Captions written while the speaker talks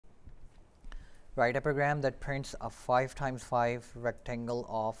write a program that prints a 5 times 5 rectangle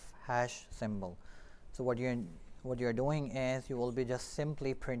of hash symbol. So what you're doing is you will be just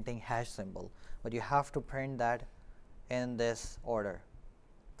simply printing hash symbol, but you have to print that in this order.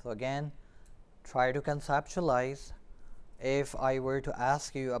 So again, try to conceptualize. If I were to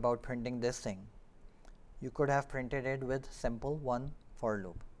ask you about printing this thing, you could have printed it with simple one for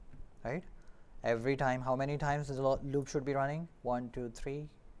loop, right? Every time, how many times the loop should be running? 1 2 3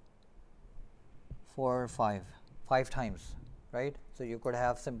 4 5 times, right? So you could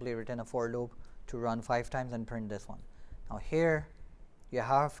have simply written a for loop to run 5 times and print this one. Now here you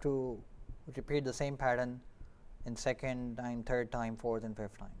have to repeat the same pattern in second time, third time, fourth and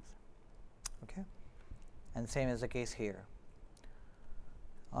fifth times. Okay, and same is the case here.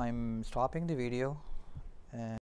 I'm stopping the video and